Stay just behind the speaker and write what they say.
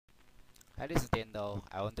Hi, this is Daniel.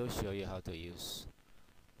 I want to show you how to use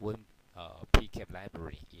Winpcap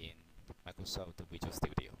library in Microsoft Visual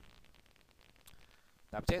Studio.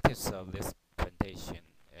 The objectives of this presentation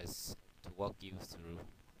is to walk you through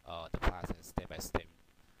the process step by step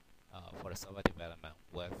for the software development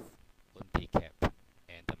with Winpcap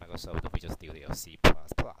and the Microsoft Visual Studio C++.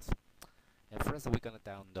 And first, we're going to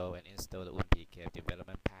download and install the Winpcap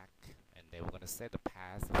development pack, and then we're going to set the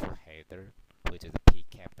path for header, which is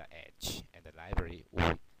pcap.h, and the library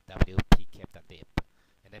wpcap.lib,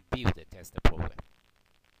 and then build and test the program.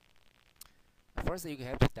 First, you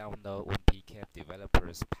have to download Winpcap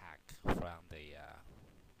developers pack from the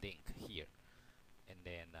link here, and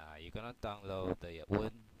then you're gonna download the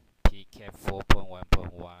Winpcap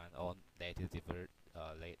 4.1.1 on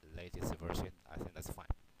latest version. I think that's fine.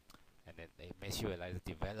 And then they make sure like the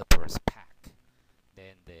developers pack.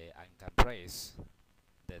 Then they uncompress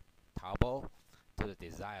the table to the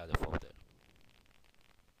desired folder.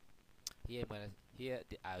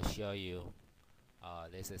 I'll show you.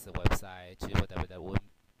 This is the website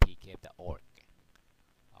www.winpcap.org.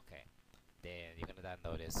 Okay, then you're gonna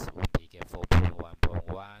download this Winpcap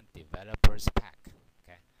 4.1.1 developers pack.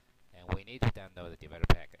 Okay, and we need to download the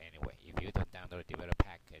developer pack anyway. If you don't download the developer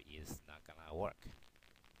pack, it's not gonna work.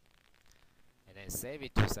 And then save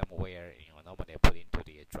it to somewhere. Normally I put into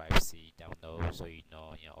the drive C download, so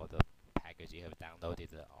all the packages you have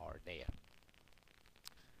downloaded are there.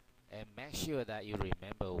 And make sure that you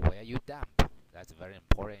remember where you dump. That's very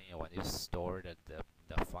important. When you store the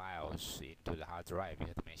files into the hard drive, you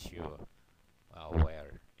have to make sure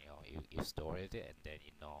where you store it, and then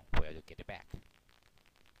you know where to get it back.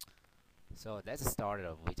 So that's the start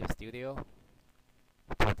of Visual Studio.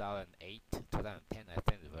 2008, 2010, I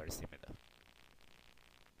think it's very similar.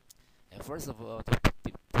 And first of all, to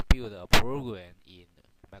build a program in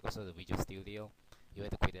Microsoft Visual Studio, you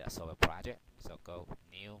have to create a software project. So go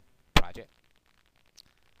New Project,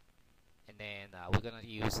 and then we're gonna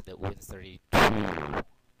use the Win32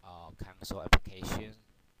 console application.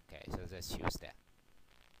 Okay, so let's choose that,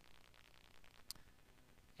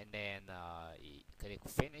 and then click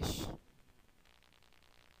Finish.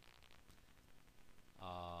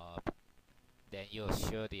 Then you'll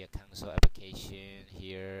show the console application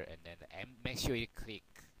here, and then make sure you click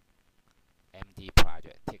empty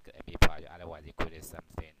project. Take the empty project, otherwise you create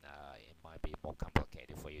something. It might be more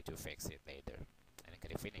complicated for you to fix it later. And then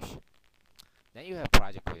click Finish. Then you have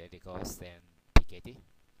project created, then PKT.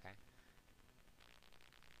 Okay.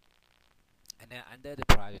 And then under the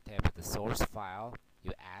project tab, the source file,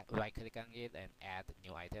 you right click on it and add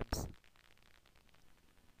new items.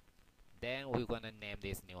 Then we're gonna name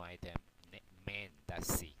this new item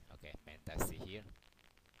main.c. Okay, main.c here.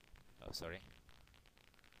 Oh, sorry.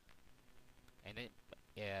 And then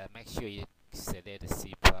make sure you select the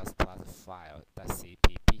C++ file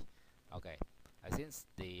 .cpp. Okay, since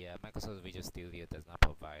the Microsoft Visual Studio does not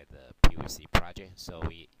provide the PVC project, so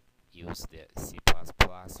we use the C++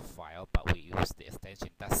 file, but we use the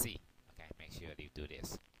extension .c. Okay, make sure you do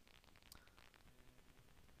this.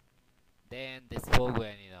 Then this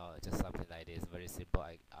program, just something like this, very simple.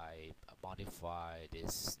 I modify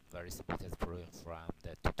this very simple test program from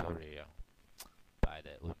the tutorial by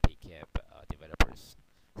the Winpcap developers.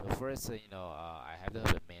 So first, I have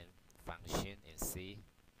the main function in C,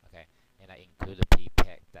 okay, and I include the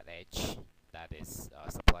ppack.h that is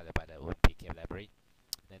supplied by the Winpcap library.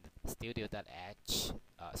 Then studio.h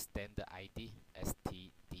standard ID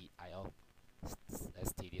stdio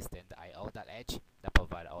standard io.h that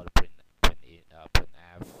provide all the printf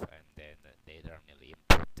and then later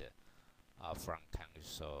input from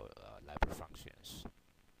console library functions.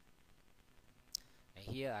 And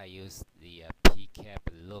here I use the pcap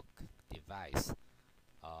look device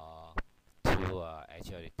to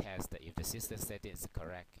actually test if the system setting is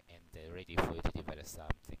correct and ready for you to develop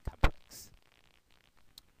something complex.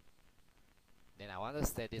 Then I want to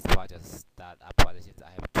set this project start up project since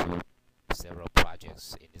I have several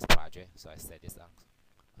projects in this project, so I set this on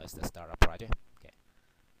as the startup project. Okay.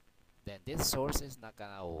 Then this source is not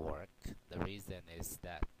gonna work. The reason is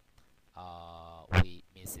that we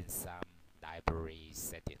missing some library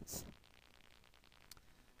settings.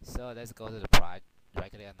 So let's go to the project, right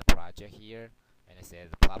click on the project here, and it says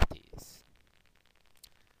properties.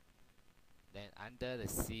 Then under the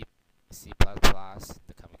C++,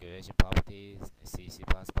 the configuration properties, C++,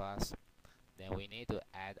 then we need to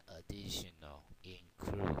add additional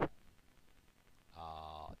include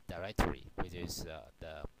directory, which is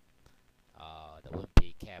the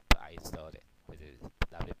Winpcap I installed it, which is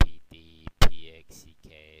wpd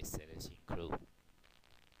pxck/include.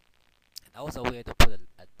 And also we have to put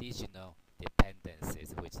additional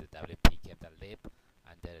dependencies, which is wpcap lib,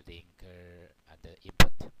 and the linker, and the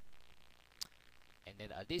input. And then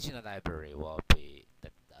additional library will be the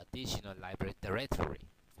additional library directory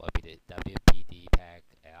will be the wpd pack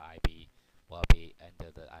lib will be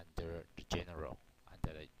under the general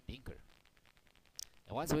under the linker.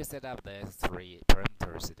 And once we set up the 3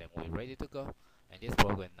 parameters, then we're ready to go. And this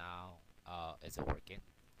program now is working.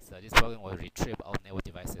 So this program will retrieve all network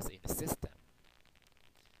devices in the system.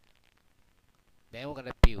 Then we're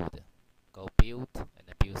gonna go build and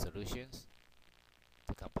then build solutions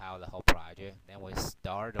to compile the whole project. Then we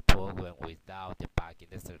start the program without debugging.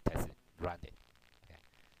 Let's test it, run it. Okay.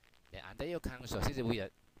 Then under your console, since we are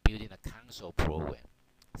building a console program,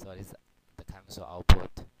 so this is the console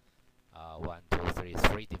output. 1, 2, 3,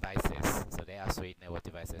 3 devices. So there are 3 network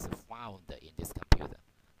devices found in this computer.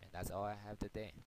 And that's all I have today.